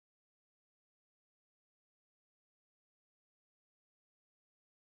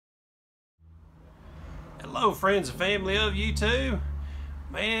Hello friends and family of YouTube.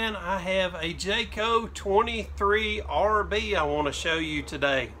 Man, I have a Jayco 23 RB I want to show you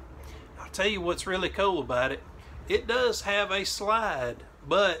today. I'll tell you what's really cool about it. It does have a slide,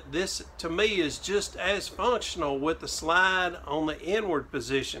 but this to me is just as functional with the slide on the inward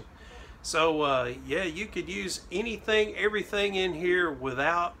position. So yeah, you could use anything, everything in here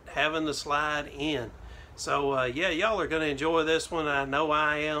without having the slide in. So yeah, y'all are going to enjoy this one. I know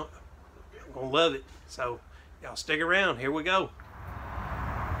I am. I'm going to love it. So y'all stick around. Here we go.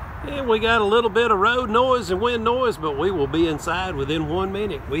 And we got a little bit of road noise and wind noise, but we will be inside within 1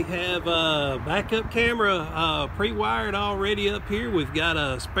 minute. We have a backup camera pre-wired already up here. We've got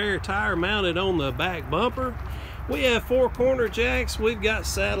a spare tire mounted on the back bumper. We have 4 corner jacks. We've got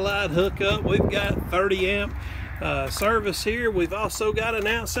satellite hookup. We've got 30 amp service here. We've also got an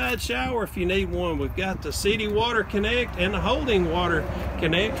outside shower if you need one. We've got the city water connect and the holding water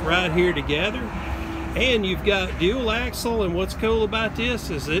connect right here together. And you've got dual axle, and what's cool about this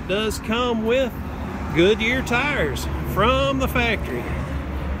is it does come with Goodyear tires from the factory.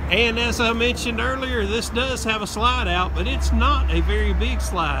 And as I mentioned earlier, this does have a slide out, but it's not a very big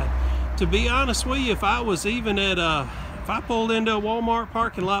slide. To be honest with you, if I was even at if I pulled into a Walmart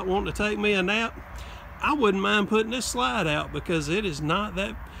parking lot wanting to take me a nap, I wouldn't mind putting this slide out because it is it's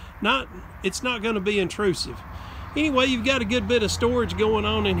not going to be intrusive. Anyway, you've got a good bit of storage going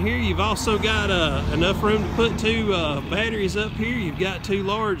on in here. You've also got enough room to put 2 batteries up here. You've got 2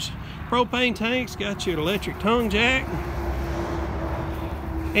 large propane tanks, got your electric tongue jack,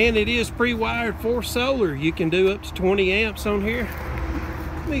 and it is pre-wired for solar. You can do up to 20 amps on here.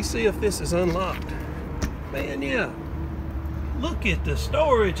 Let me see if this is unlocked. Man, yeah, look at the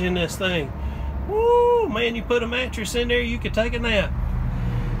storage in this thing. Woo, man, you put a mattress in there, you could take a nap.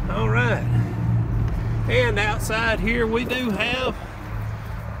 All right. And outside here we've got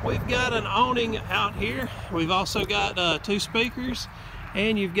an awning out here. We've also got 2 speakers,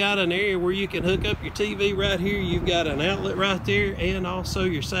 and you've got an area where you can hook up your TV right here. You've got an outlet right there and also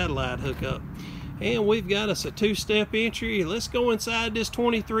your satellite hookup. And we've got us a 2-step entry. Let's go inside this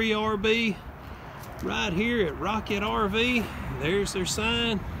 23 RB right here at Rocket RV. There's their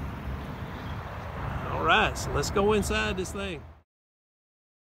sign. All right, so let's go inside this thing.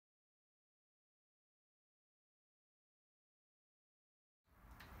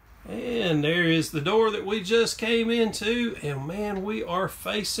 And there is the door that we just came into, and man, we are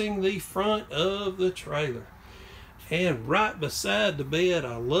facing the front of the trailer. And right beside the bed,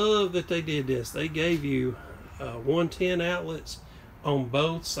 I love that they did this. They gave you 110 outlets on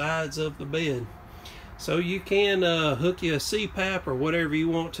both sides of the bed. So you can hook you a CPAP or whatever you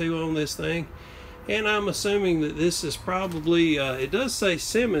want to on this thing. And I'm assuming that this is probably, it does say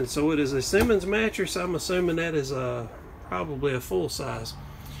Simmons, so it is a Simmons mattress. I'm assuming that is probably a full size.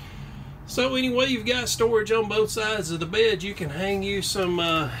 So anyway, you've got storage on both sides of the bed. You can hang you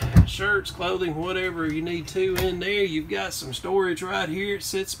some shirts, clothing, whatever you need to in there. You've got some storage right here. It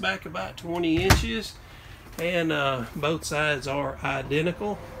sits back about 20 inches. And both sides are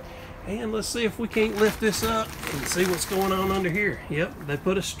identical. And let's see if we can't lift this up and see what's going on under here. Yep, they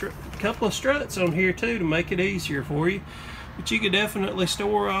put a couple of struts on here too to make it easier for you. But you could definitely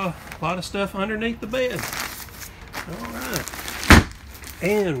store a lot of stuff underneath the bed. All right.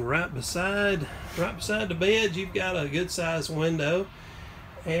 And right beside the bed, you've got a good sized window,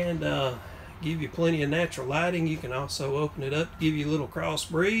 and give you plenty of natural lighting. You can also open it up to give you a little cross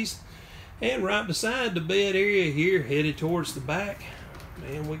breeze. And right beside the bed area here, headed towards the back,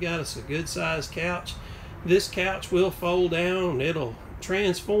 man, we got us a good sized couch. This couch will fold down. It'll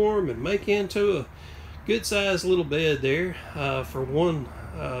transform and make into a good sized little bed there for one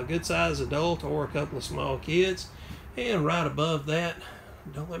good sized adult or a couple of small kids. And right above that,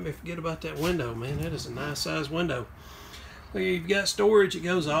 don't let me forget about that window, man. That is a nice size window. Well, you've got storage. It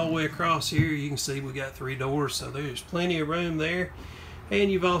goes all the way across here. You can see we got 3 doors, so there's plenty of room there.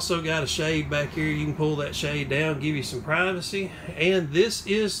 And you've also got a shade back here. You can pull that shade down, give you some privacy. And this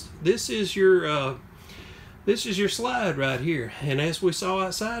is your slide right here. And as we saw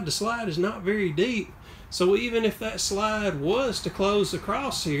outside, the slide is not very deep. So even if that slide was to close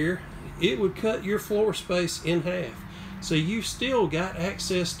across here, it would cut your floor space in half. So you still got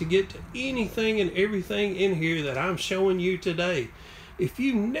access to get to anything and everything in here that I'm showing you today. If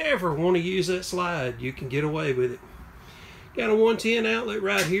you never want to use that slide, you can get away with it. Got a 110 outlet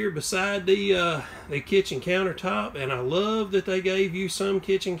right here beside the kitchen countertop, and I love that they gave you some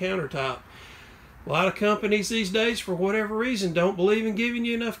kitchen countertop. A lot of companies these days, for whatever reason, don't believe in giving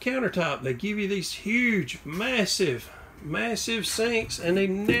you enough countertop. They give you these huge, massive sinks, and they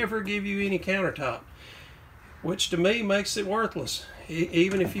never give you any countertop. which to me makes it worthless.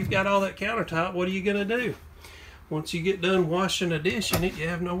 Even if you've got all that countertop, what are you going to do? Once you get done washing a dish in it, you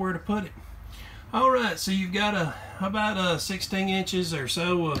have nowhere to put it. Alright, so you've got about 16 inches or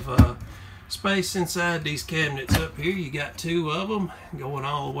so of space inside these cabinets up here. You got 2 of them going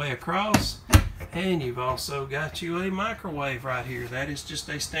all the way across. And you've also got you a microwave right here. That is just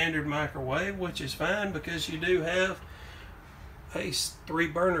a standard microwave, which is fine because you do have a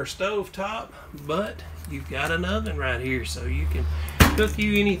 3-burner stove top, but you've got an oven right here, so you can cook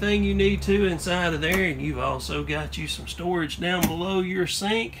you anything you need to inside of there. And you've also got you some storage down below your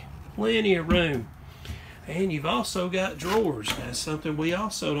sink. Plenty of room. And you've also got drawers. That's something we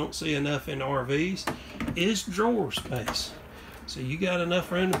also don't see enough in RVs, is drawer space. So you got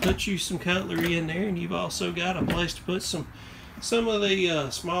enough room to put you some cutlery in there, and you've also got a place to put some of the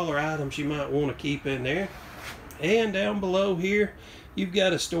smaller items you might want to keep in there. And down below here, you've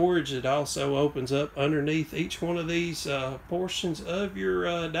got a storage that also opens up underneath each one of these portions of your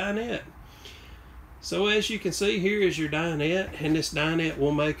dinette. So as you can see, here is your dinette, and this dinette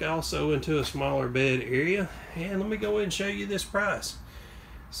will make also into a smaller bed area. And let me go ahead and show you this price.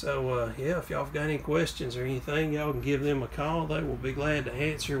 So yeah, if y'all have got any questions or anything, y'all can give them a call. They will be glad to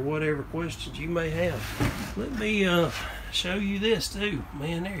answer whatever questions you may have. Let me show you this too.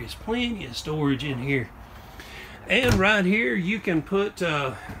 Man, there is plenty of storage in here. And right here you can put,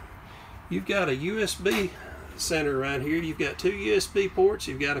 you've got a USB center right here. You've got 2 USB ports.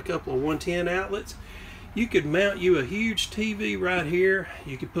 You've got a couple of 110 outlets. You could mount you a huge TV right here.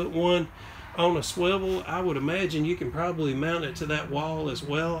 You could put one on a swivel. I would imagine you can probably mount it to that wall as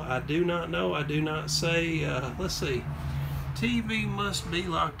well. I do not know. I do not say. Let's see. TV must be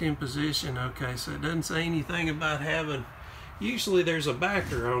locked in position. Okay, so it doesn't say anything about having. Usually there's a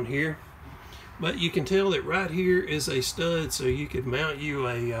backer on here, but you can tell that right here is a stud, so you could mount you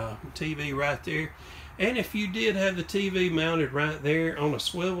a TV right there. And if you did have the TV mounted right there on a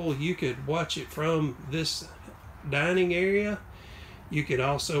swivel, you could watch it from this dining area. You could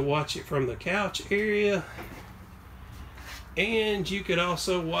also watch it from the couch area. And you could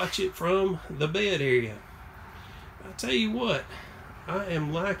also watch it from the bed area. I tell you what, I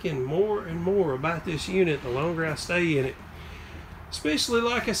am liking more and more about this unit the longer I stay in it. Especially,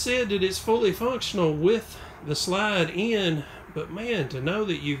 like I said, that it's fully functional with the slide in. But man, to know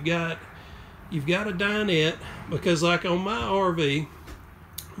that you've got a dinette, because like on my RV,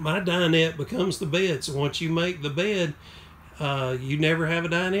 my dinette becomes the bed. So once you make the bed, you never have a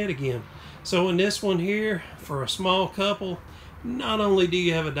dinette again. So in this one here, for a small couple, not only do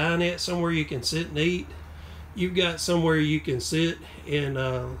you have a dinette somewhere you can sit and eat, you've got somewhere you can sit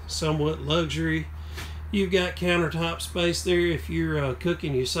in somewhat luxury. You've got countertop space there if you're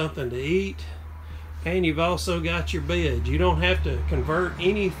cooking you something to eat. And you've also got your bed. You don't have to convert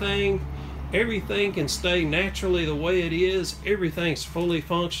anything. Everything can stay naturally the way it is. Everything's fully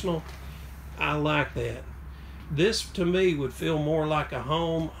functional. I like that. This to me would feel more like a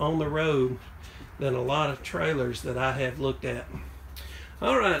home on the road than a lot of trailers that I have looked at.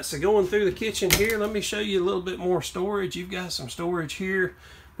 Alright, so going through the kitchen here, let me show you a little bit more storage. You've got some storage here.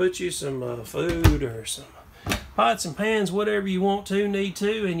 Put you some food or some pots and pans, whatever you need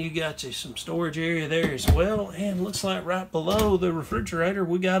to, and you got you some storage area there as well. And looks like right below the refrigerator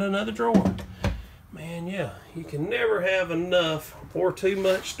we got another drawer. Man, yeah, you can never have enough or too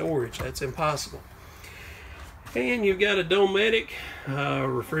much storage. That's impossible. And you've got a Dometic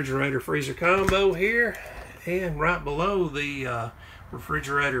refrigerator freezer combo here, and right below the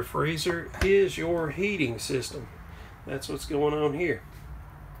refrigerator freezer is your heating system. That's what's going on here.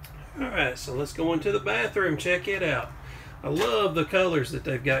 Alright, so let's go into the bathroom, check it out. I love the colors that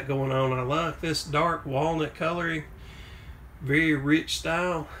they've got going on. I like this dark walnut coloring, very rich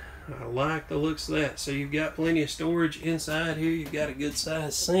style. I like the looks of that. So you've got plenty of storage inside here. You've got a good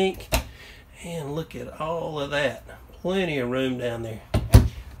sized sink, and look at all of that. Plenty of room down there.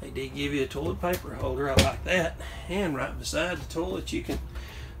 They did give you a toilet paper holder. I like that. And right beside the toilet,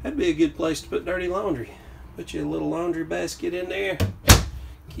 that'd be a good place to put dirty laundry. Put you a little laundry basket in there.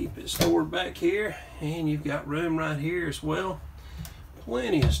 Keep it stored back here, and you've got room right here as well.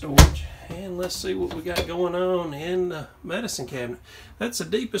 Plenty of storage. And let's see what we got going on in the medicine cabinet. That's the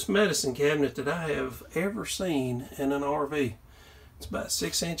deepest medicine cabinet that I have ever seen in an RV. It's about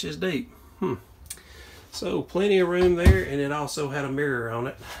 6 inches deep. So plenty of room there, and it also had a mirror on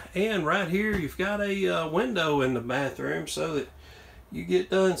it. And right here you've got a window in the bathroom, so that you get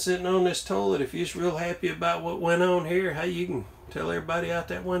done sitting on this toilet, if you're just real happy about what went on here, hey, you can tell everybody out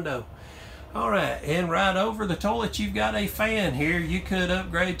that window. Alright, and right over the toilet you've got a fan here. You could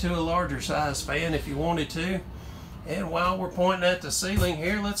upgrade to a larger size fan if you wanted to. And while we're pointing at the ceiling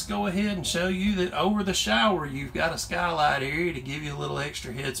here, let's go ahead and show you that over the shower you've got a skylight area to give you a little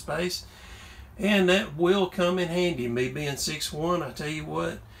extra head space. And that will come in handy. Me being 6'1", I tell you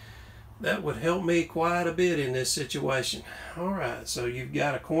what, that would help me quite a bit in this situation. Alright, so you've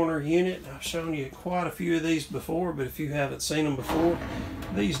got a corner unit. I've shown you quite a few of these before, but if you haven't seen them before,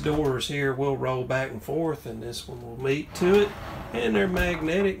 these doors here will roll back and forth, and this one will meet to it. And they're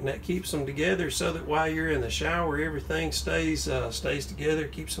magnetic, and that keeps them together so that while you're in the shower, everything stays together,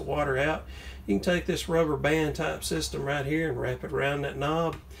 keeps the water out. You can take this rubber band type system right here and wrap it around that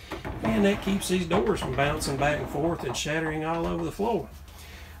knob, and that keeps these doors from bouncing back and forth and shattering all over the floor.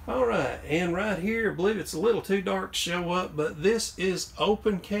 Alright, and right here, I believe it's a little too dark to show up, but this is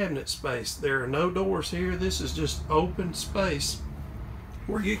open cabinet space. There are no doors here. This is just open space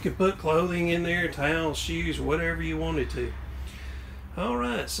where you can put clothing in there, towels, shoes, whatever you wanted to.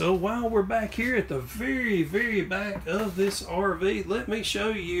 Alright, so while we're back here at the very, very back of this RV, let me show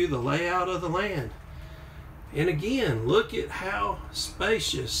you the layout of the land. And again, look at how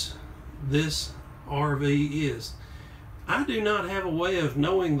spacious this RV is. I do not have a way of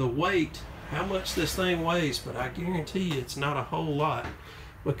knowing the weight, how much this thing weighs, but I guarantee you it's not a whole lot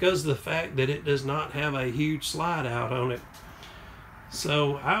because of the fact that it does not have a huge slide out on it.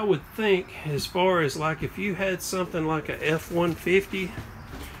 So I would think, as far as like if you had something like a F-150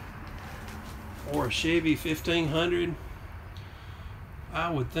 or a Chevy 1500,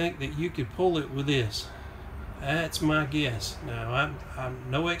 I would think that you could pull it with this. That's my guess. Now I'm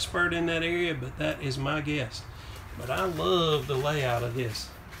no expert in that area, but that is my guess. But I love the layout of this.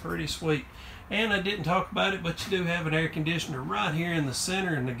 Pretty sweet. And I didn't talk about it, but you do have an air conditioner right here in the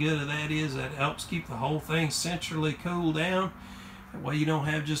center, and the good of that is that helps keep the whole thing centrally cooled down. That way you don't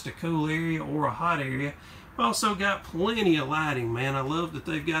have just a cool area or a hot area. Also got plenty of lighting, man. I love that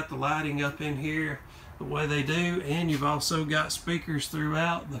they've got the lighting up in here the way they do, and you've also got speakers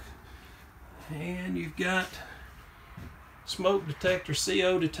throughout. And you've got smoke detector,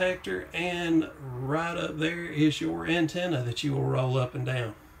 CO detector, and right up there is your antenna that you will roll up and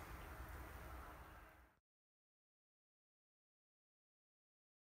down.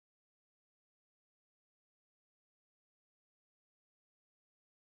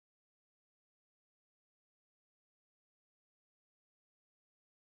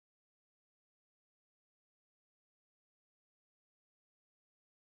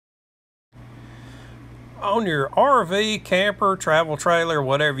 On your RV, camper, travel trailer,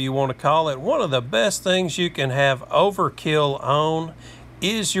 whatever you want to call it, one of the best things you can have overkill on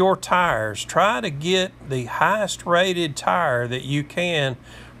is your tires. Try to get the highest rated tire that you can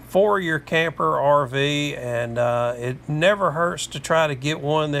for your camper RV, and it never hurts to try to get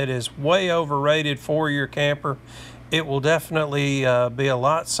one that is way overrated for your camper. It will definitely be a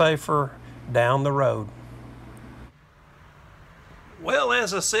lot safer down the road. Well,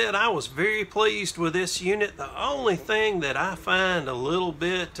 as I said, I was very pleased with this unit. The only thing that I find a little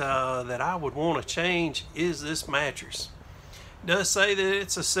bit that I would want to change is this mattress. It does say that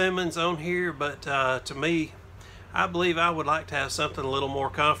it's a Simmons on here, but to me, I believe I would like to have something a little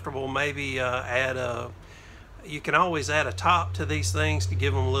more comfortable. Maybe you can always add a top to these things to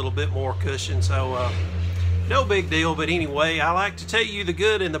give them a little bit more cushion. So no big deal, but anyway, I like to tell you the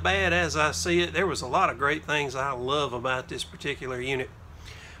good and the bad as I see it. There was a lot of great things I love about this particular unit.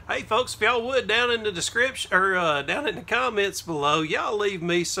 Hey folks, if y'all would, down in the description, or down in the comments below, y'all leave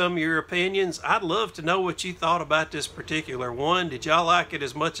me some of your opinions. I'd love to know what you thought about this particular one. Did y'all like it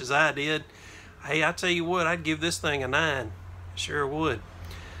as much as I did? Hey, I tell you what, I'd give this thing a 9. Sure would.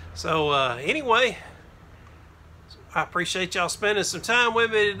 So anyway, I appreciate y'all spending some time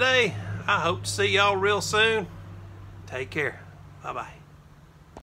with me today. I hope to see y'all real soon. Take care. Bye-bye.